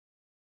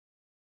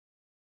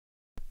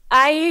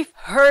I've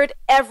heard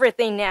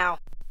everything now.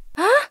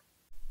 Huh?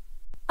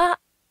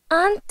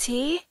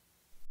 Auntie?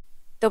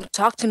 Don't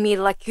talk to me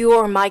like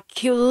you're my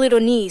cute little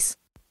niece.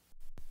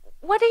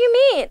 What do you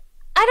mean?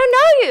 I don't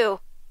know you.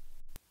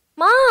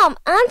 Mom,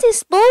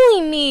 Auntie's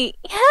bullying me.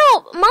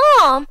 Help,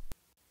 Mom!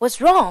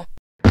 What's wrong?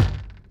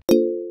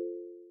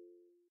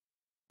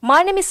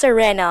 My name is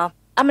Serena.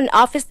 I'm an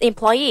office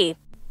employee.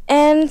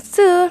 And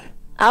soon,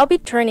 I'll be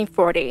turning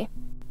 40.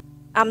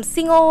 I'm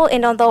single,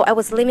 and although I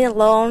was living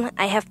alone,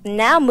 I have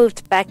now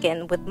moved back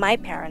in with my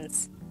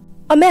parents.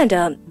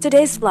 Amanda,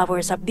 today's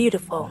flowers are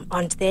beautiful,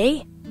 aren't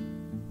they?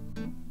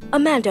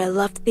 Amanda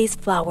loved these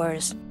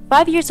flowers.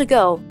 5 years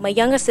ago, my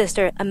younger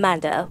sister,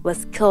 Amanda,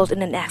 was killed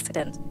in an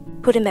accident,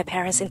 putting my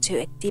parents into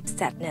a deep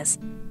sadness.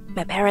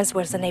 My parents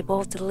were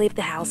unable to leave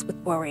the house with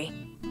worry.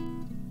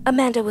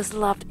 Amanda was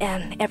loved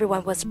and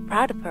everyone was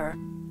proud of her.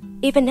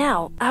 Even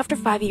now, after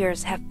 5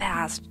 years have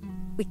passed,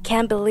 we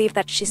can't believe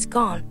that she's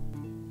gone.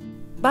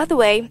 By the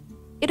way,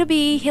 it'll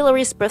be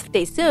Hillary's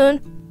birthday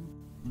soon.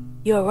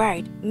 You're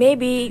right,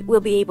 maybe we'll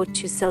be able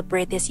to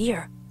celebrate this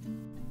year.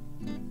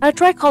 I'll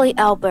try calling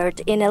Albert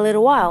in a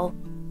little while.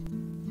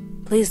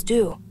 Please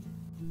do.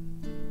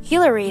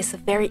 Hillary is the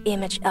very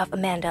image of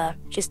Amanda.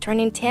 She's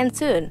turning 10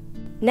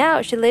 soon.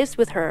 Now she lives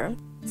with her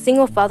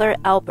single father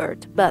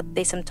Albert, but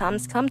they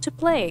sometimes come to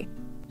play.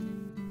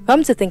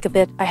 Come to think of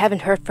it, I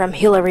haven't heard from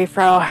Hillary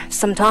for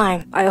some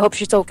time. I hope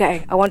she's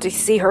okay. I want to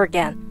see her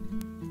again.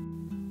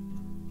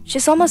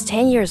 She's almost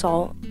 10 years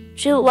old.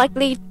 She'll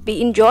likely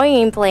be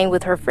enjoying playing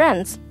with her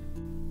friends.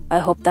 I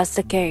hope that's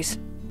the case.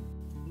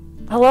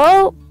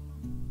 Hello?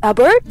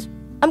 Albert?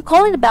 I'm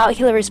calling about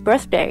Hillary's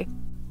birthday.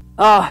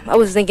 Oh, I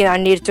was thinking I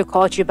needed to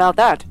call you about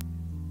that.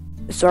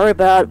 Sorry,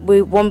 but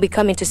we won't be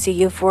coming to see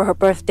you for her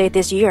birthday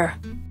this year.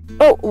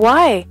 Oh,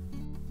 why?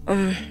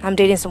 I'm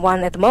dating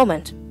someone at the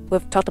moment.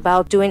 We've talked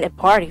about doing a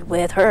party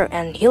with her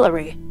and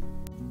Hillary.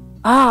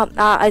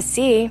 I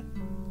see.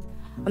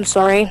 I'm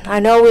sorry. I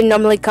know we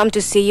normally come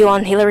to see you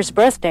on Hillary's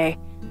birthday.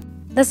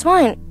 That's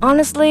fine,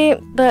 honestly,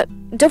 but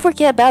don't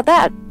forget about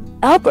that.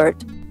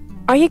 Albert,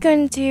 are you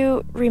going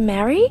to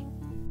remarry?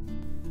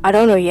 I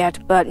don't know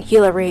yet, but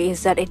Hillary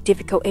is at a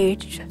difficult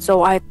age,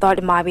 so I thought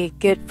it might be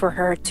good for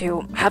her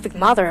to have a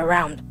mother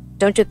around,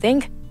 don't you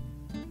think?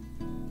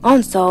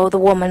 Also, the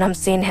woman I'm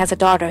seeing has a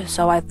daughter,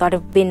 so I thought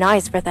it would be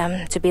nice for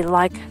them to be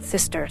like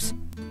sisters.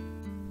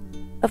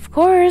 Of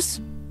course.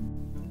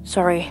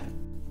 Sorry.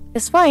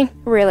 It's fine,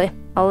 really.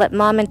 I'll let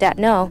Mom and Dad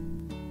know.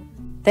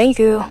 Thank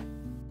you.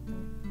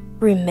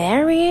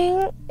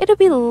 Remarrying? It'll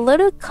be a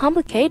little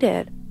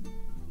complicated.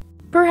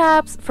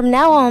 Perhaps from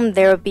now on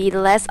there will be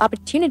less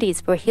opportunities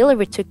for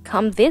Hillary to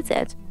come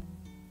visit.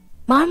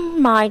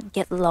 Mom might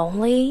get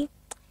lonely.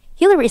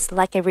 Hillary is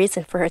like a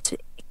reason for her to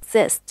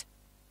exist.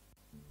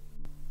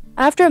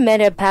 After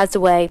Amanda passed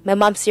away, my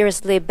mom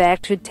seriously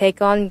begged to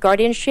take on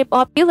guardianship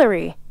of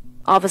Hillary.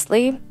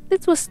 Obviously,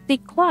 this was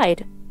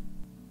declined.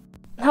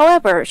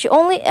 However, she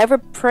only ever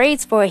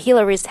prays for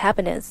Hillary's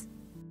happiness.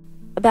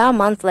 About a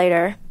month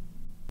later,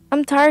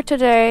 I'm tired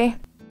today.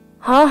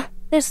 Huh?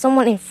 There's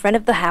someone in front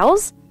of the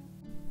house?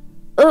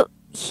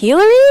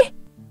 Hillary?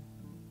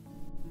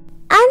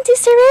 Auntie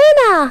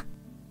Serena!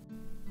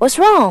 What's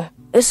wrong?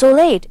 It's so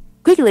late.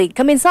 Quickly,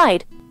 come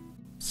inside.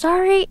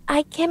 Sorry,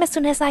 I came as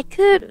soon as I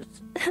could.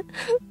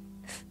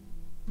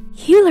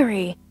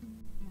 Hillary.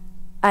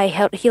 I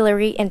held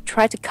Hillary and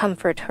tried to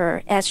comfort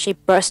her as she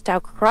burst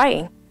out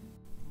crying.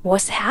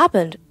 What's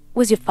happened?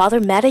 Was your father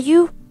mad at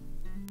you?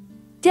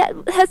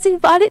 Dad has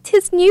invited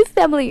his new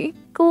family,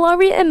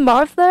 Gloria and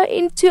Martha,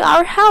 into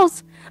our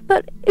house,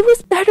 but it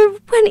was better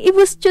when it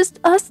was just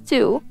us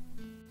two.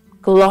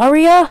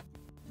 Gloria?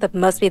 That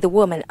must be the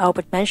woman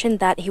Albert mentioned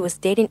that he was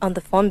dating on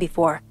the phone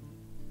before.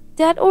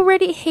 Dad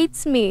already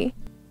hates me.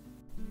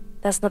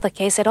 That's not the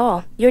case at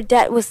all. Your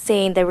dad was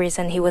saying the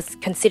reason he was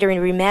considering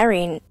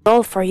remarrying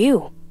all for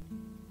you.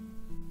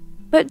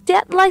 But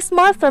Dad likes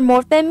Martha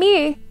more than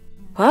me.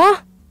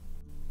 Huh?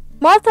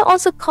 Martha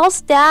also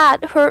calls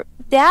Dad her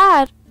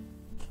dad.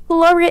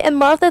 Gloria and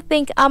Martha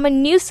think I'm a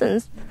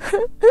nuisance.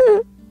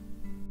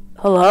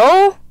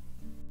 Hello?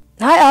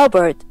 Hi,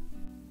 Albert.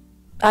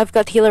 I've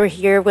got Hillary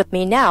here with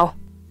me now.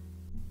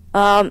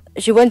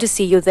 She went to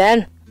see you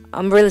then.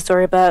 I'm really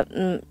sorry, but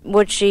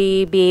would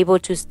she be able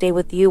to stay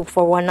with you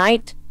for one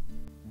night?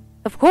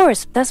 Of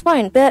course, that's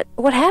fine, but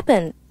what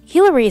happened?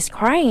 Hillary is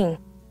crying.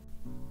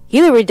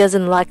 Hillary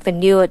doesn't like the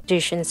new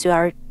additions to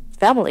our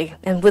family,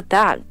 and with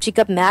that, she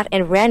got mad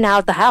and ran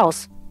out the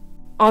house.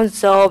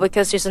 Also,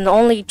 because she's an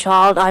only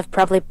child, I've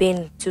probably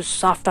been too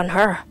soft on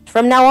her.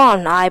 From now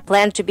on, I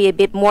plan to be a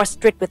bit more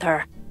strict with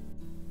her.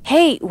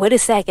 Hey, wait a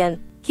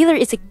second.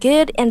 Hillary is a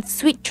good and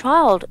sweet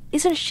child,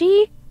 isn't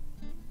she?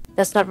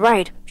 That's not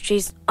right.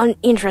 She's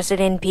uninterested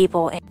in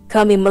people and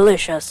can be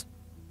malicious.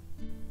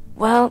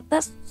 Well,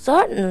 that's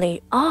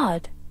certainly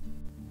odd.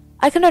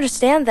 I can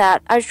understand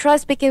that. I tried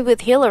speaking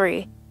with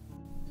Hillary.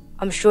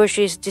 I'm sure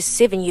she's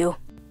deceiving you.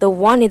 The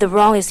one in the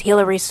wrong is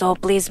Hillary, so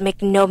please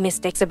make no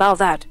mistakes about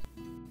that.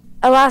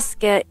 I'll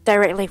ask it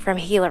directly from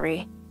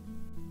Hillary.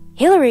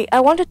 Hillary,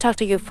 I want to talk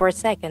to you for a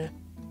second.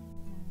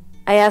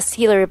 I asked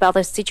Hillary about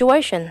the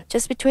situation,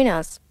 just between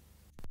us.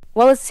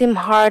 Well, it seemed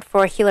hard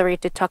for Hillary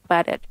to talk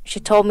about it. She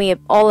told me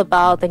all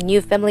about the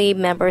new family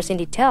members in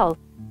detail.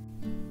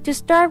 To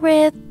start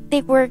with,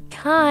 they were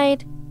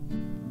kind.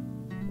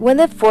 When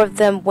the four of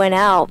them went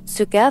out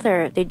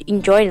together, they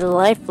enjoyed a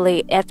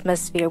lively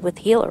atmosphere with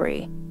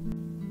Hillary.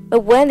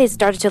 But when they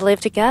started to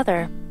live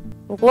together,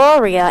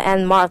 Gloria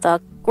and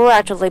Martha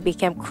gradually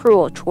became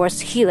cruel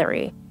towards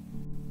Hillary.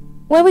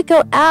 When we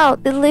go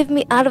out, they leave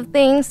me out of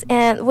things,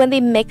 and when they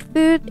make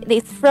food,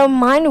 they throw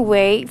mine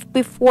away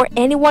before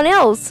anyone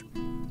else.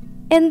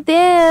 And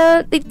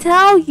then they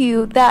tell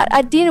you that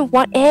I didn't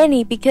want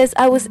any because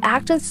I was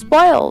acting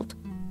spoiled.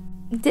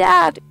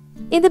 Dad,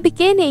 in the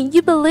beginning,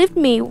 you believed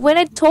me when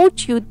I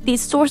told you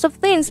these sorts of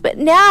things, but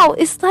now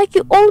it's like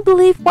you only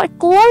believe what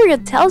Gloria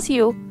tells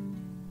you.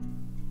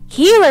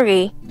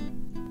 Hillary!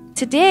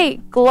 Today,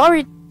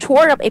 Gloria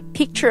tore up a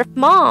picture of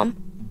Mom.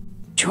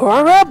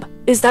 Tore up?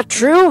 Is that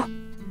true?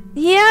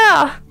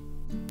 Yeah.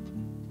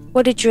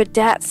 What did your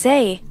dad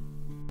say?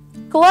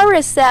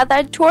 Gloria said that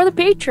I tore the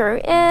picture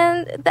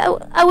and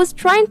that I was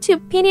trying to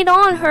pin it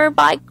on her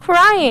by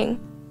crying.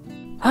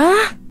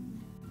 Huh?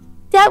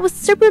 Dad was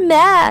super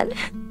mad.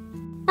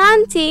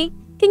 Auntie,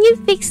 can you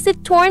fix the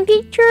torn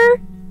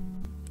picture?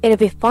 It'll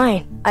be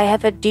fine. I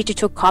have a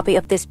digital copy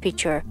of this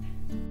picture.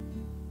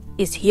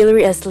 Is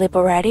Hillary asleep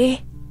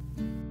already?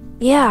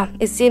 Yeah,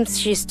 it seems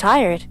she's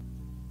tired.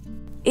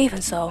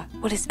 Even so,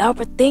 what is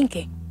Albert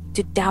thinking?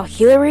 To doubt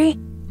Hillary?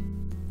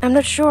 I'm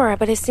not sure,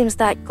 but it seems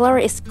that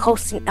Gloria is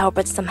coaxing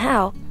Albert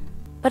somehow.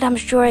 But I'm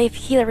sure if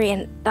Hillary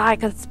and I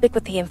can speak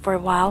with him for a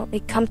while,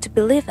 he'd come to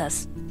believe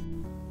us.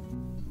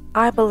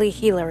 I believe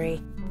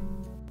Hillary.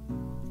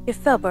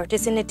 If Albert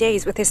is in a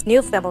daze with his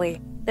new family,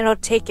 then I'll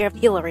take care of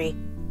Hillary.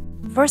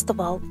 First of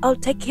all, I'll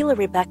take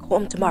Hillary back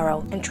home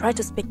tomorrow and try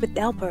to speak with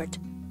Albert.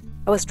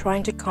 I was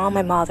trying to calm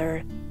my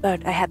mother,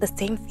 but I had the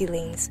same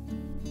feelings.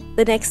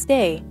 The next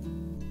day,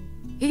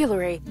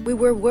 Hillary, we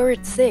were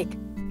worried sick.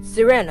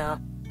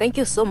 Serena, thank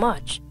you so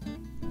much.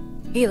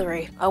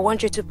 Hillary, I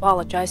want you to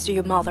apologize to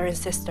your mother and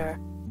sister.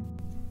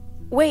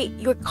 Wait,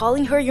 you're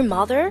calling her your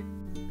mother?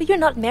 But you're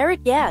not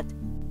married yet.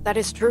 That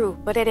is true,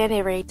 but at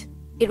any rate,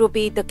 it will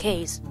be the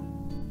case.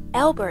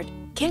 Albert,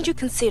 can't you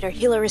consider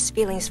Hillary's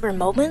feelings for a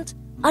moment?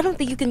 I don't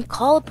think you can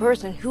call a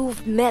person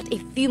who've met a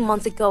few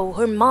months ago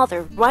her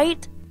mother,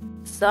 right?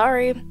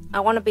 Sorry, I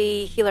want to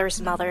be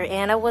Hillary's mother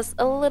and I was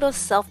a little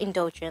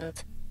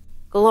self-indulgent.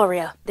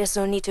 Gloria, there's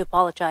no need to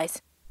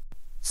apologize.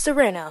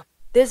 Serena,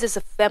 this is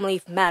a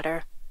family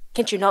matter.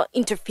 Can't you not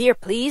interfere,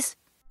 please?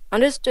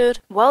 Understood.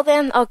 Well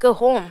then, I'll go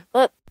home.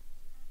 But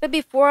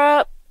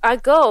before I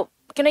go,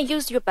 can I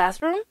use your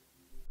bathroom?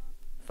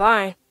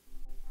 Fine.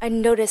 I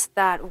noticed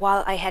that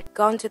while I had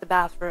gone to the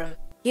bathroom,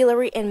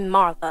 Hillary and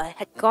Martha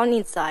had gone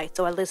inside,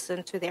 so I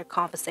listened to their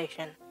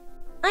conversation.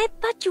 I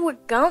thought you were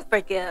gone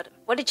for good.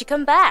 Why did you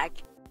come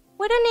back?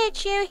 We don't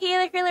need you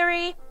here,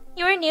 Hillary.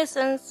 You're a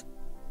nuisance.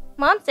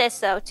 Mom says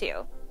so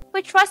too.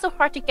 We tried so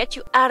hard to get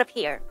you out of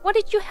here. Why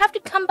did you have to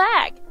come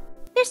back?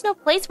 There's no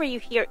place for you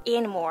here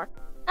anymore.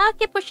 I'll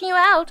keep pushing you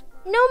out,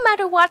 no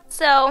matter what,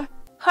 so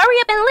hurry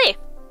up and leave.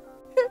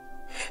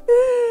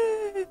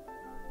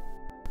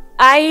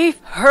 I've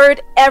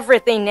heard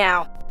everything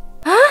now.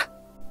 Huh?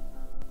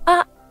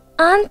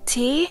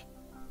 Auntie?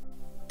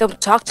 Don't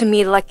talk to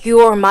me like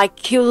you're my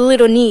cute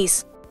little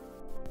niece.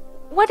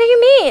 What do you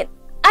mean?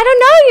 I don't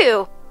know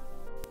you.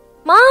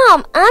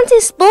 Mom,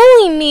 Auntie's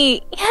bullying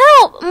me.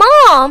 Help,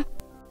 Mom.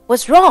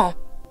 What's wrong?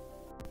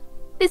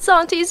 This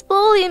auntie is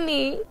bullying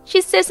me.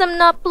 She says I'm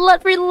not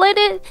blood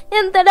related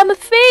and that I'm a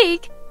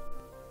fake.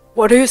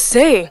 What are you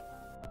saying?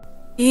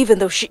 Even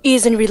though she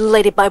isn't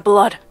related by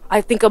blood,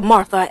 I think of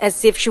Martha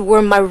as if she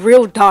were my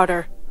real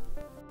daughter.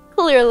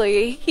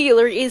 Clearly,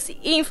 Hillary is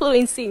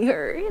influencing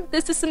her.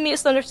 This is a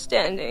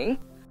misunderstanding.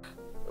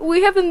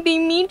 We haven't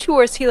been mean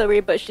towards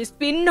Hillary, but she's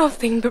been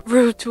nothing but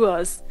rude to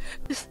us.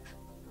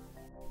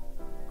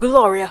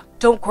 Gloria,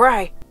 don't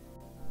cry.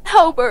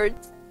 Albert,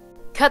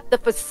 cut the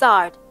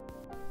facade.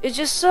 It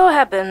just so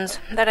happens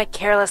that I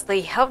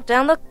carelessly held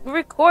down the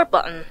record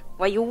button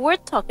while you were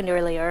talking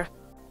earlier.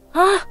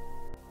 Huh?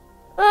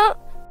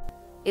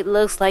 It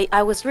looks like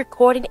I was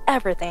recording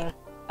everything.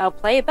 I'll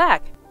play it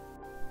back.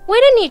 We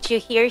don't need you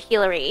here,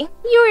 Hillary.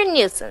 You're a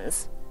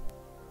nuisance.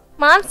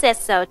 Mom says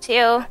so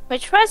too. We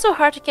tried so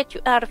hard to get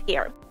you out of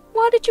here.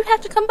 Why did you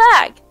have to come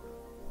back?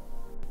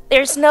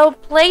 There's no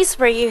place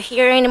for you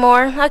here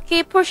anymore. I'll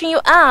keep pushing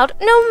you out,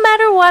 no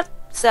matter what.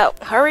 So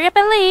hurry up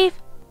and leave.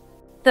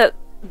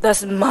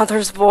 That's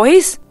Mother's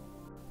voice?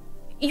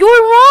 You're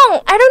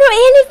wrong. I don't know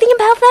anything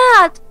about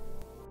that.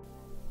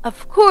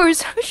 Of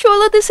course,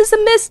 surely this is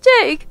a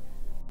mistake.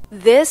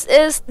 This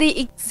is the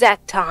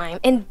exact time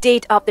and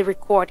date of the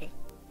recording.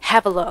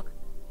 Have a look.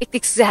 It's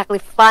exactly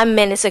 5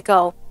 minutes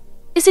ago.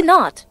 Is it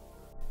not?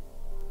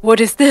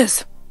 What is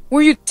this?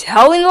 Were you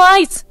telling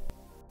lies?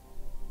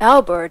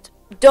 Albert,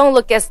 don't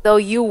look as though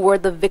you were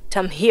the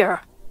victim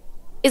here.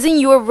 Isn't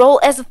your role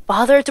as a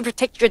father to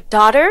protect your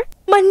daughter?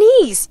 My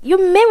niece, your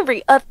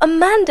memory of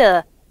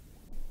Amanda.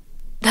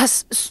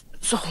 That's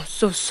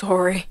so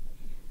sorry.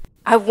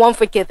 I won't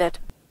forgive it.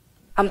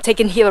 I'm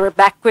taking Hillary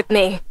back with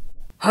me.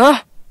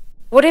 Huh?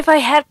 What if I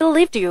had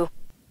believed you?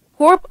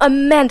 Poor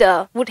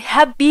Amanda would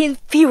have been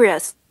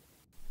furious.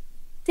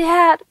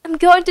 Dad, I'm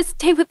going to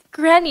stay with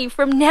Granny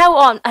from now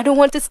on. I don't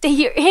want to stay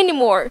here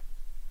anymore.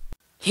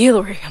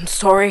 Hillary, I'm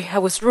sorry, I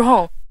was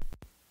wrong.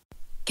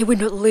 Can we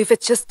not leave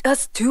it just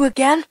us two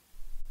again?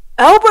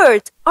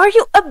 Albert, are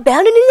you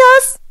abandoning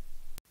us?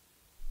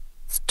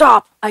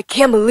 Stop, I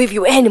can't believe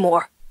you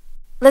anymore.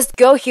 Let's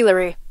go,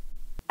 Hillary.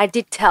 I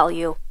did tell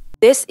you.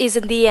 This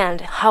isn't the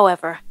end,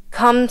 however.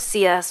 Come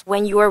see us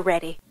when you are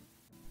ready.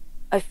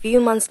 A few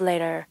months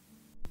later.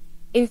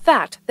 In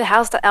fact, the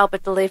house that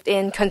Albert lived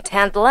in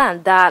contained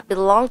land that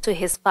belonged to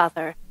his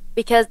father.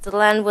 Because the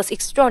land was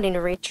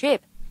extraordinarily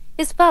cheap,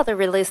 his father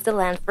released the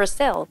land for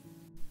sale.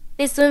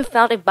 They soon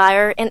found a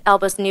buyer, and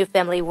Albert's new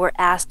family were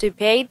asked to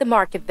pay the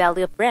market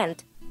value of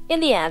rent.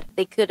 In the end,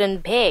 they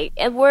couldn't pay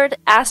and were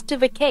asked to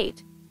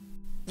vacate.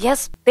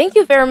 Yes, thank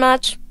you very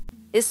much.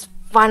 It's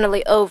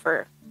finally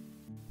over.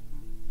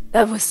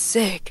 That was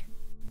sick.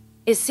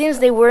 It seems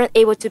they weren't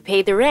able to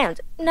pay the rent.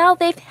 Now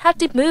they've had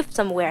to move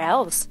somewhere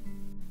else.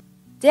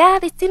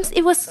 Dad, it seems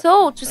it was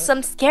sold to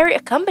some scary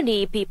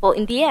company people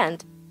in the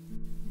end.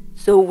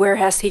 So where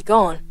has he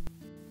gone?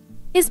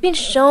 He's been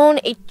shown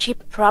a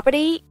cheap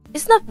property.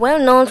 It's not well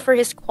known for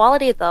his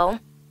quality, though.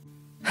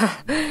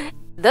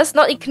 That's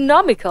not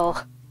economical.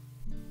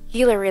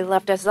 Hillary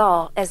loved us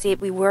all as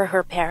if we were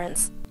her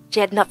parents.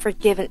 She had not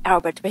forgiven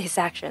Albert for his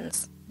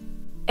actions.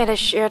 And I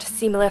shared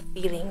similar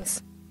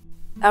feelings.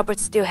 Albert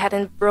still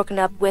hadn't broken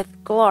up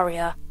with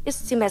Gloria. It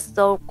seemed as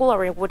though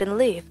Gloria wouldn't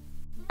leave.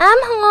 I'm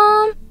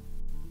home.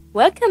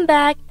 Welcome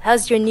back.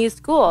 How's your new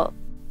school?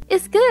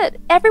 It's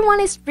good. Everyone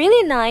is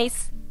really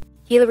nice.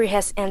 Hillary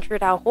has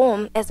entered our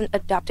home as an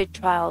adopted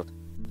child.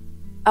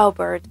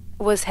 Albert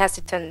was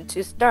hesitant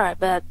to start,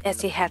 but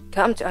as he had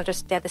come to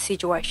understand the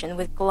situation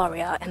with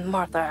Gloria and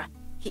Martha,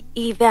 he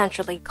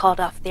eventually called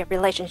off their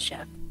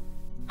relationship.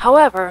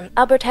 However,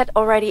 Albert had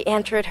already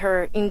entered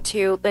her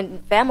into the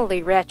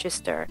family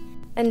register,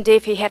 and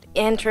if he had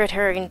entered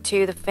her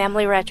into the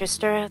family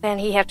register, then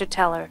he had to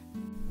tell her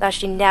that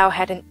she now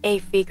had an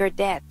 8-figure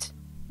debt.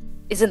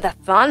 Isn't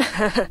that fun?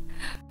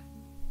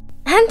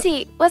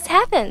 Auntie, what's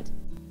happened?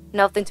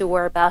 Nothing to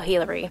worry about,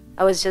 Hillary.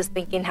 I was just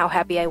thinking how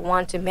happy I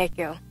want to make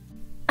you.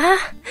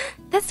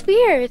 That's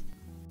weird.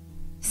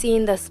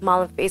 Seeing the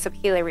smiling face of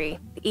Hillary,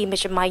 the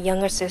image of my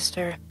younger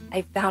sister,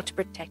 I vowed to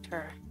protect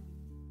her.